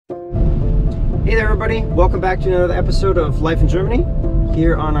Hey there everybody, welcome back to another episode of Life in Germany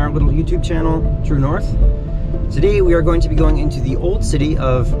here on our little YouTube channel, True North. Today we are going to be going into the old city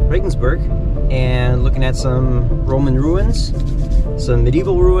of Regensburg and looking at some Roman ruins, some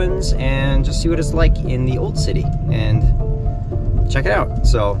medieval ruins, and just see what it's like in the old city and check it out.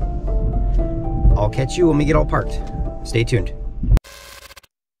 So I'll catch you when we get all parked. Stay tuned.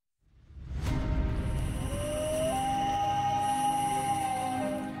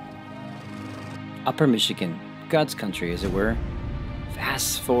 Upper Michigan, God's country as it were.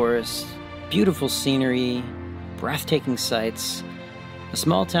 Vast forests, beautiful scenery, breathtaking sights. A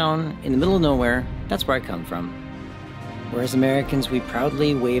small town in the middle of nowhere, that's where I come from. Whereas Americans, we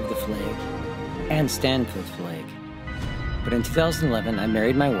proudly wave the flag and stand for the flag. But in 2011, I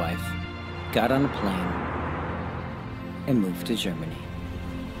married my wife, got on a plane, and moved to Germany.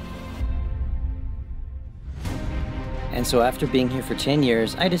 And so after being here for 10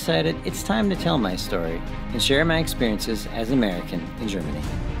 years, I decided it's time to tell my story and share my experiences as an American in Germany.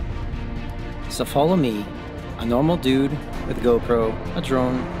 So follow me, a normal dude with a GoPro, a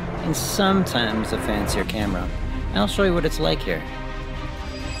drone, and sometimes a fancier camera, and I'll show you what it's like here.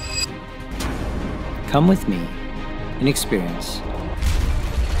 Come with me and experience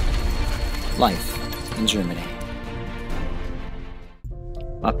life in Germany.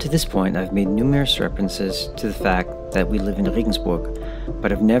 Up to this point, I've made numerous references to the fact that we live in Regensburg,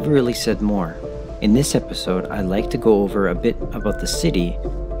 but I've never really said more. In this episode, I'd like to go over a bit about the city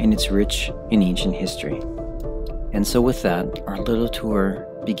and its rich and ancient history. And so with that, our little tour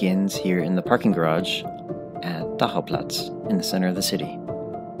begins here in the parking garage at Dachau-Platz in the center of the city.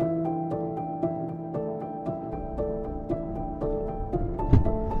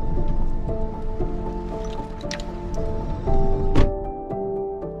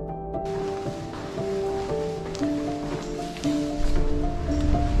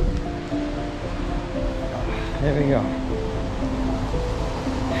 There we go.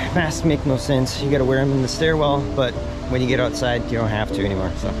 Masks make no sense. You gotta wear them in the stairwell, but when you get outside, you don't have to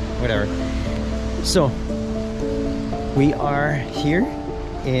anymore, so whatever. So, we are here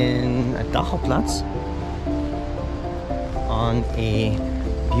in Dachau-Platz on a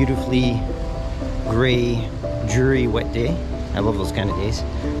beautifully gray, dreary, wet day. I love those kind of days.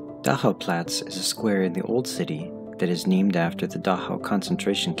 Dachau-Platz is a square in the old city that is named after the Dachau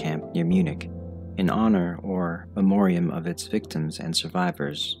concentration camp near Munich, in honor or memoriam of its victims and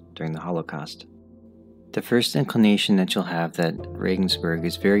survivors during the Holocaust. The first inclination that you'll have that Regensburg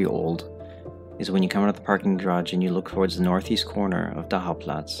is very old is when you come out of the parking garage and you look towards the northeast corner of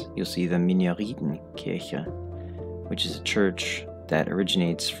Dachau-Platz. You'll see the Minoritenkirche, which is a church that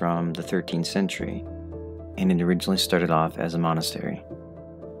originates from the 13th century, and it originally started off as a monastery.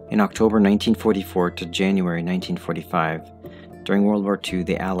 In October 1944 to January 1945, during World War II,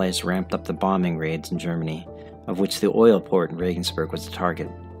 the Allies ramped up the bombing raids in Germany, of which the oil port in Regensburg was the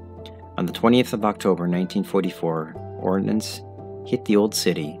target. On the 20th of October 1944, ordnance hit the old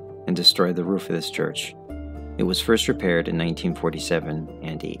city and destroyed the roof of this church. It was first repaired in 1947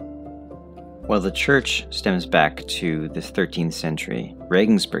 and 8. While the church stems back to the 13th century,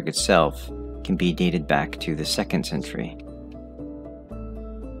 Regensburg itself can be dated back to the 2nd century.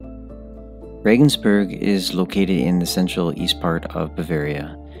 Regensburg is located in the central east part of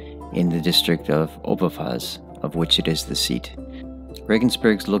Bavaria, in the district of Oberpfalz, of which it is the seat.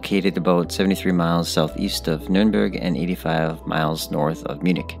 Regensburg is located about 73 miles southeast of Nuremberg and 85 miles north of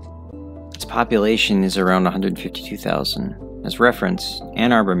Munich. Its population is around 152,000. As reference,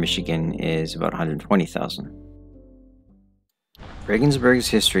 Ann Arbor, Michigan is about 120,000. Regensburg's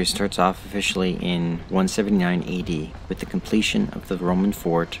history starts off officially in 179 AD with the completion of the Roman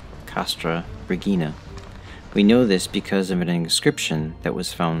fort Castra Regina. We know this because of an inscription that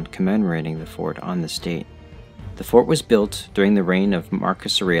was found commemorating the fort on this date. The fort was built during the reign of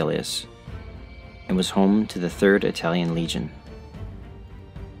Marcus Aurelius and was home to the 3rd Italian Legion.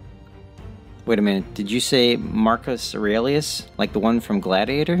 Wait a minute, did you say Marcus Aurelius, like the one from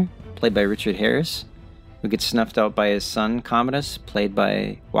Gladiator, played by Richard Harris, who gets snuffed out by his son Commodus, played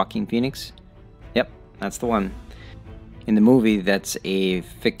by Joaquin Phoenix? Yep, that's the one. In the movie, that's a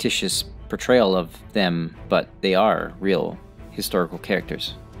fictitious portrayal of them, but they are real historical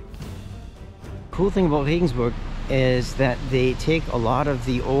characters. Cool thing about Regensburg is that they take a lot of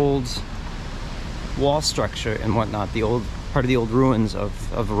the old wall structure and whatnot, the old part of the old ruins of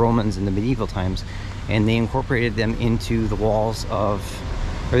the Romans in the medieval times, and they incorporated them into the walls of,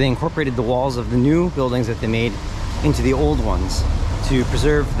 or they incorporated the walls of the new buildings that they made into the old ones to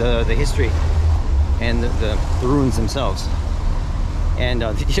preserve the history and the ruins themselves. And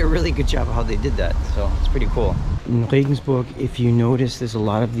they did a really good job of how they did that, so it's pretty cool. In Regensburg, if you notice, there's a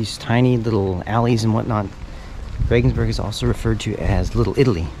lot of these tiny little alleys and whatnot. Regensburg is also referred to as Little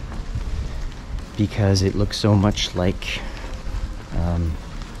Italy because it looks so much like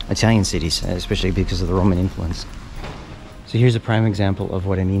Italian cities, especially because of the Roman influence. So here's a prime example of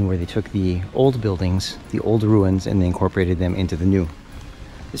what I mean, where they took the old buildings, the old ruins, and they incorporated them into the new.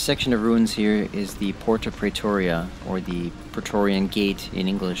 This section of ruins here is the Porta Praetoria, or the Praetorian Gate in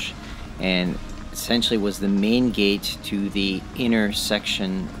English, and essentially was the main gate to the inner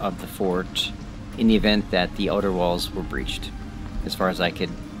section of the fort in the event that the outer walls were breached, as far as I could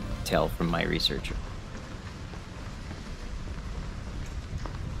tell from my research.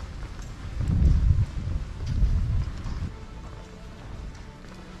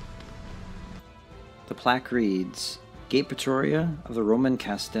 The plaque reads, Gate Praetoria of the Roman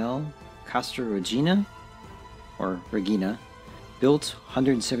Castel Castra Regina, or Regina, built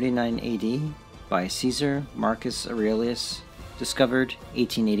 179 AD by Caesar Marcus Aurelius, discovered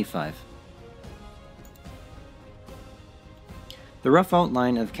 1885. The rough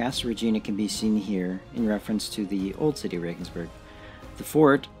outline of Castra Regina can be seen here in reference to the old city of Regensburg. The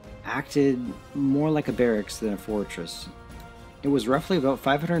fort acted more like a barracks than a fortress. It was roughly about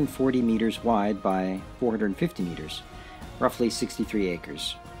 540 meters wide by 450 meters, roughly 63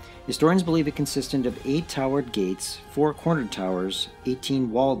 acres. Historians believe it consisted of 8 towered gates, 4 cornered towers,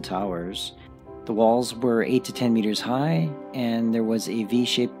 18 walled towers. The walls were 8 to 10 meters high, and there was a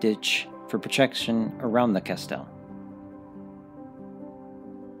V-shaped ditch for protection around the castle.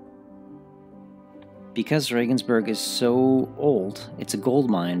 Because Regensburg is so old, it's a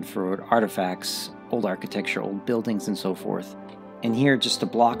gold mine for artifacts, old architecture, old buildings, and so forth. And here, just a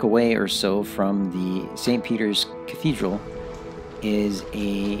block away or so from the St. Peter's Cathedral, is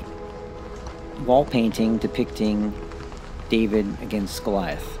a wall painting depicting David against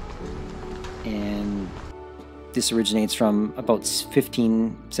Goliath. And this originates from about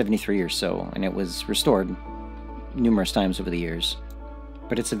 1573 or so, and it was restored numerous times over the years.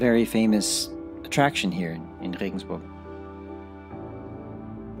 But it's a very famous attraction here in Regensburg.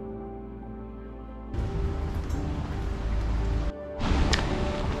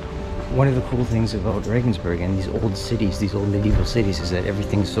 One of the cool things about Regensburg and these old cities, these old medieval cities, is that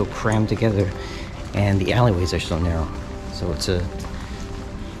everything's so crammed together and the alleyways are so narrow. So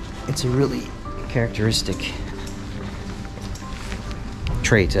it's a really characteristic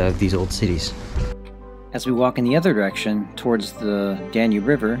trait of these old cities. As we walk in the other direction, towards the Danube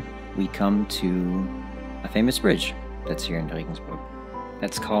River, we come to a famous bridge that's here in Regensburg.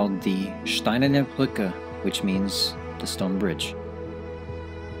 That's called the Steinerne Brücke, which means the stone bridge.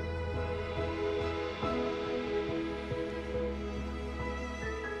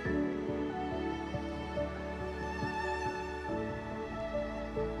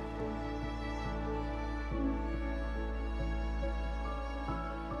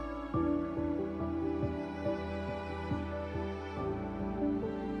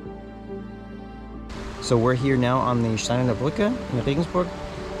 So we're here now on the Steinerne Brücke in Regensburg,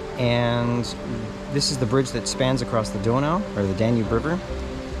 and this is the bridge that spans across the Donau, or the Danube River.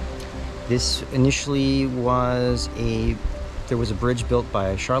 This initially was there was a bridge built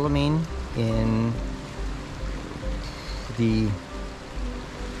by Charlemagne in the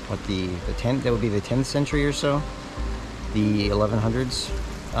 10th, that would be the 10th century or so, the 1100s.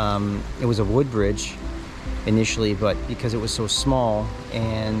 It was a wood bridge initially, but because it was so small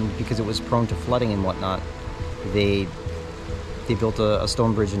and because it was prone to flooding and whatnot, they built a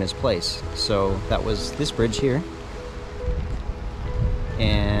stone bridge in its place. So that was this bridge here,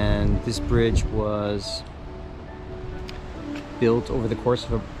 and this bridge was built over the course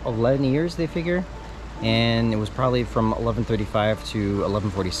of 11 years, they figure, and it was probably from 1135 to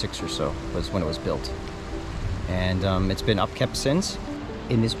 1146 or so was when it was built, and it's been upkept since.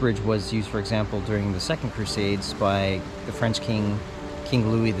 And this bridge was used, for example, during the Second Crusades by the French King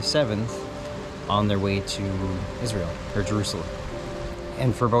Louis VII on their way to Israel, or Jerusalem.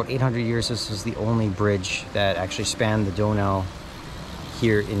 And for about 800 years, this was the only bridge that actually spanned the Donau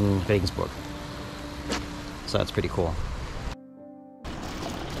here in Regensburg. So that's pretty cool.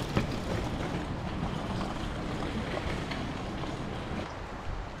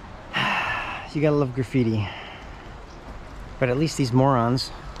 You gotta love graffiti. But at least these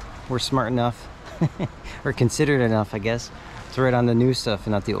morons were smart enough, or considered enough, I guess, to write on the new stuff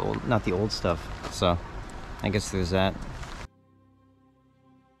and not the old stuff. So, I guess there's that.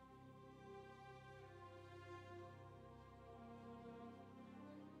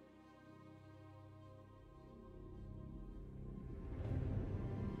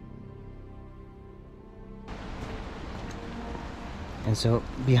 And so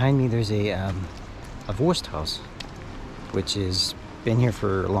behind me there's a Wursthaus. which is been here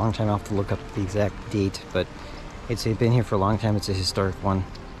for a long time. I'll have to look up the exact date, but it's been here for a long time. It's a historic one.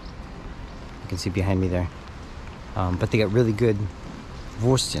 You can see behind me there. But they got really good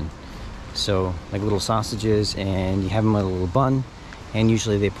Wursten, so like little sausages, and you have them in a little bun, and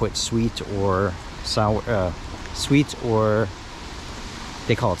usually they put sweet or sour, sweet or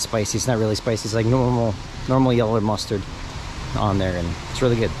they call it spicy. It's not really spicy. It's like normal yellow mustard on there, and it's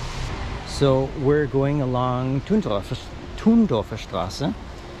really good. So we're going along Thundorfer Straße,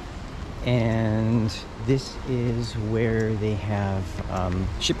 and this is where they have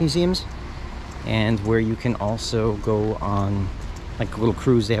ship museums, and where you can also go on like a little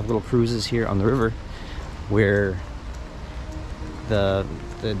cruise. They have little cruises here on the river where the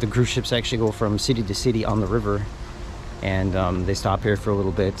cruise ships actually go from city to city on the river, and they stop here for a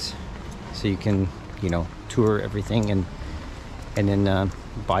little bit so you can, you know, tour everything and then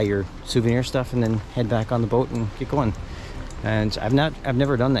buy your souvenir stuff and then head back on the boat and get going. And I've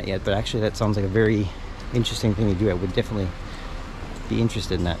never done that yet, but actually that sounds like a very interesting thing to do. I would definitely be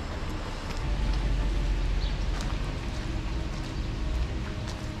interested in that.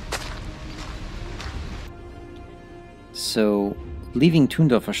 So, leaving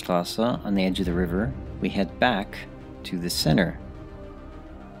Thundorfer Straße on the edge of the river, we head back to the center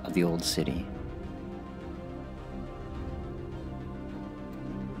of the old city.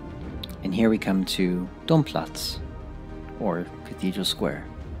 And here we come to Domplatz, or Cathedral Square.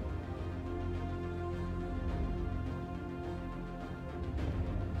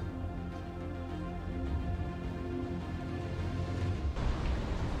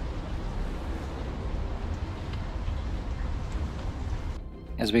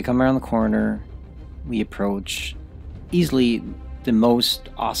 As we come around the corner, we approach easily the most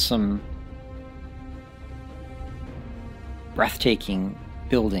awesome, breathtaking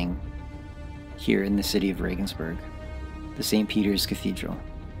building here in the city of Regensburg, the St. Peter's Cathedral.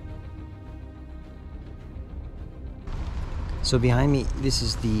 So behind me, this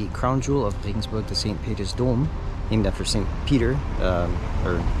is the crown jewel of Regensburg, the St. Peter's Dom, named after St. Peter,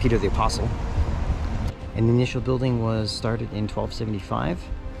 or Peter the Apostle. And the initial building was started in 1275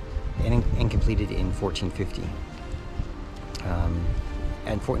 and completed in 1450.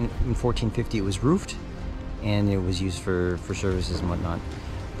 In 1450 it was roofed, and it was used for services and whatnot,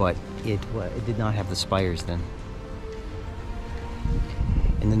 but it did not have the spires then.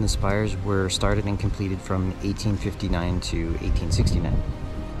 And then the spires were started and completed from 1859 to 1869.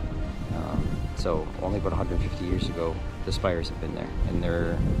 So only about 150 years ago the spires have been there, and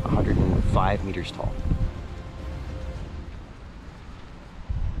they're 105 meters tall.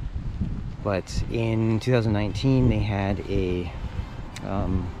 But in 2019 they had a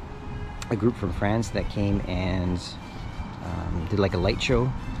group from France that came and did like a light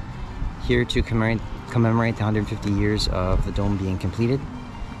show here to commemorate the 150 years of the dome being completed.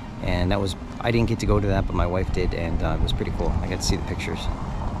 And that was, I didn't get to go to that, but my wife did, and it was pretty cool. I got to see the pictures,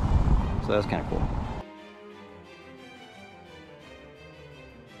 so that was kind of cool.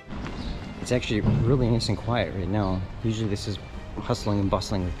 It's actually really nice and quiet right now. Usually this is hustling and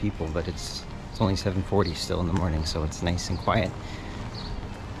bustling with people, but it's only 7:40 still in the morning, so it's nice and quiet.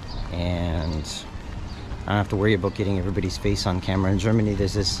 And I don't have to worry about getting everybody's face on camera. In Germany,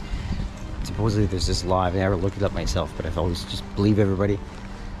 supposedly there's this law. I've never looked it up myself, but I've always just believe everybody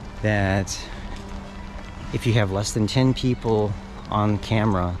that if you have less than 10 people on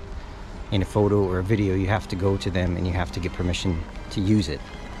camera in a photo or a video, you have to go to them and you have to get permission to use it.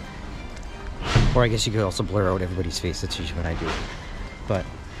 Or I guess you could also blur out everybody's face. That's usually what I do. But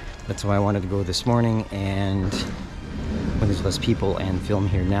that's why I wanted to go this morning and when there's less people and film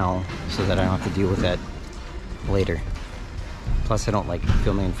here now, so that I don't have to deal with that later. Plus I don't like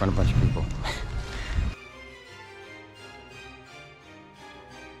filming in front of a bunch of people.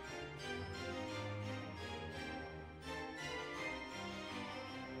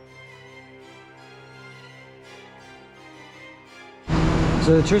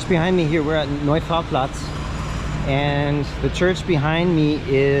 So the church behind me here, we're at Neufrauplatz, and the church behind me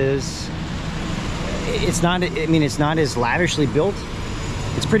is, it's not as lavishly built.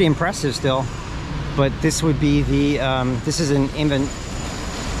 It's pretty impressive still, but this would be the, this is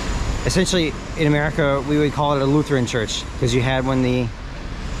essentially in America we would call it a Lutheran church, because you had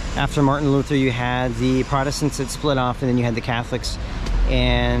after Martin Luther you had the Protestants that split off, and then you had the Catholics,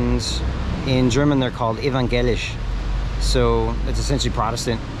 and in German they're called evangelisch. So it's essentially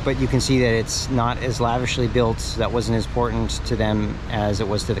Protestant, but you can see that it's not as lavishly built. That wasn't as important to them as it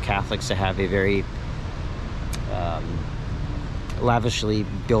was to the Catholics to have a very lavishly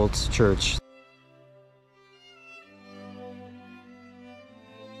built church.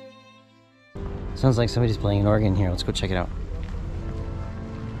 Sounds like somebody's playing an organ here. Let's go check it out.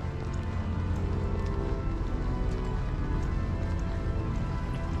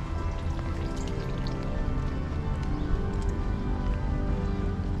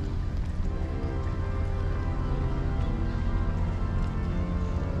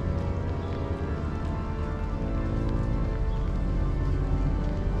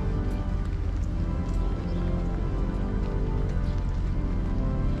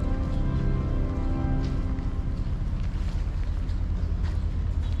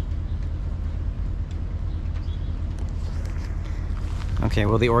 Okay,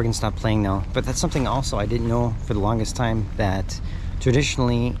 well the organ stopped playing now, but that's something also I didn't know for the longest time, that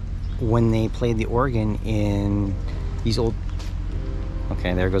traditionally when they played the organ in these old...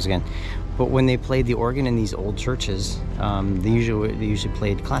 Okay, there it goes again. But when they played the organ in these old churches, they usually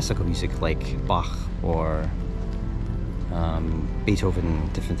played classical music like Bach or Beethoven,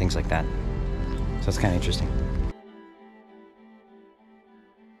 different things like that. So that's kind of interesting.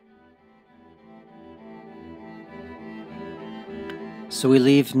 So we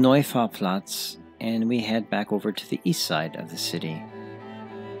leave Neufahrplatz and we head back over to the east side of the city,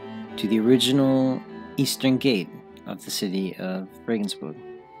 to the original eastern gate of the city of Regensburg.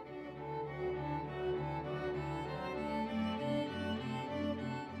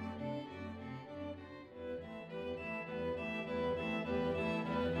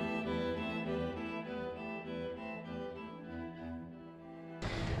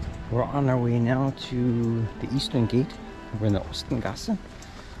 We're on our way now to the eastern gate. We're in the Ostengasse.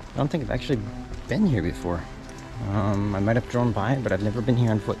 I don't think I've actually been here before. I might have drone by, but I've never been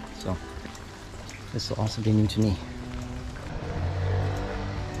here on foot, so this will also be new to me.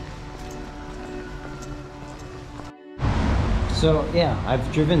 So yeah,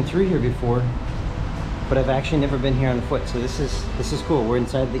 I've driven through here before, but I've actually never been here on foot, so this is cool. We're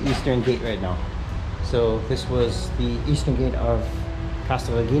inside the eastern gate right now. So this was the eastern gate of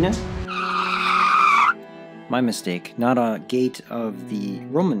Castra Regina. My mistake, not a gate of the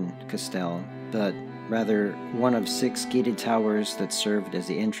Roman Castell, but rather one of 6 gated towers that served as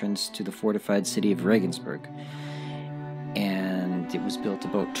the entrance to the fortified city of Regensburg. And it was built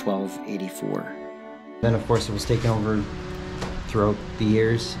about 1284. Then of course it was taken over throughout the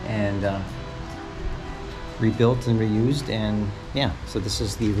years and rebuilt and reused, and yeah, so this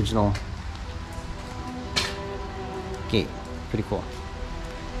is the original gate. Pretty cool.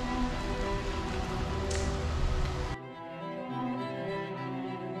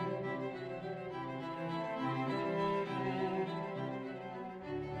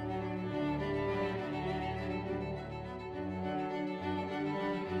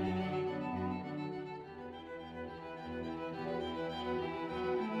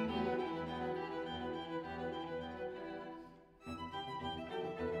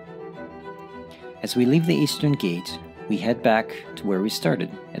 As we leave the eastern gate, we head back to where we started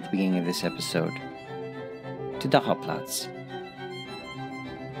at the beginning of this episode, to Dachauerplatz,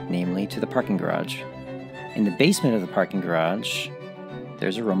 namely to the parking garage. In the basement of the parking garage,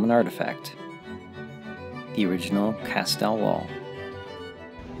 there's a Roman artifact, the original Castell wall.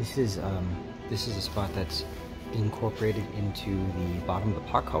 This is a spot that's incorporated into the bottom of the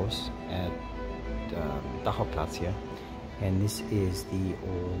parkhouse at Dachauerplatz here, and this is the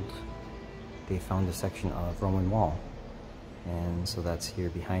old... They found a section of Roman wall, and so that's here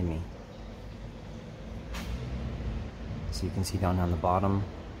behind me. So you can see down on the bottom,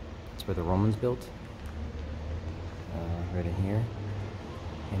 that's where the Romans built, right in here.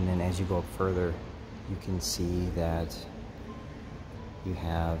 And then as you go up further, you can see that you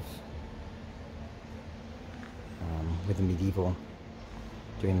have, with the medieval,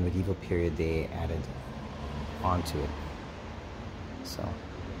 during the medieval period, they added onto it. So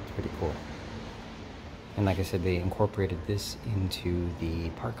it's pretty cool. And like I said, they incorporated this into the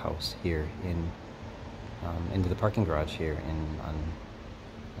park house here into the parking garage here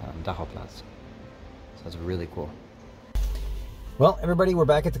on Dachauerplatz. So that's really cool. Well, everybody, we're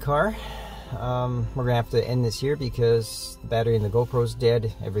back at the car. We're gonna have to end this here because the battery in the GoPro's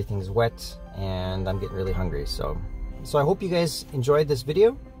dead, everything's wet, and I'm getting really hungry. So I hope you guys enjoyed this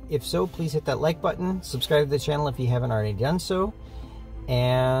video. If so, please hit that like button, subscribe to the channel if you haven't already done so,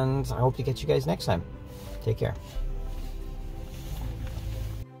 and I hope to catch you guys next time. Take care.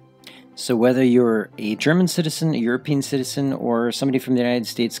 So whether you're a German citizen, a European citizen, or somebody from the United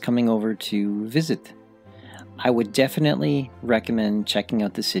States coming over to visit, I would definitely recommend checking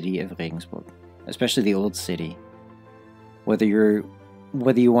out the city of Regensburg, especially the old city. Whether you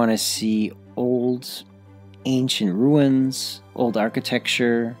want to see old, ancient ruins, old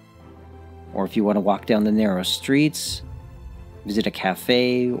architecture, or if you want to walk down the narrow streets, visit a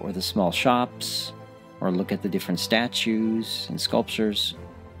cafe or the small shops, or look at the different statues and sculptures,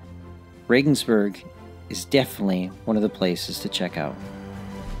 Regensburg is definitely one of the places to check out.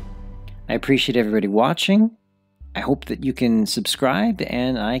 I appreciate everybody watching. I hope that you can subscribe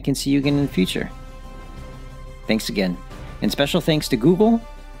and I can see you again in the future. Thanks again. And special thanks to Google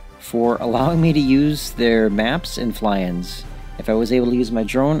for allowing me to use their maps and fly-ins. If I was able to use my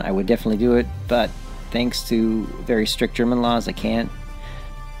drone, I would definitely do it, but thanks to very strict German laws, I can't.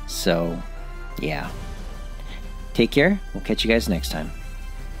 So, yeah. Take care. We'll catch you guys next time.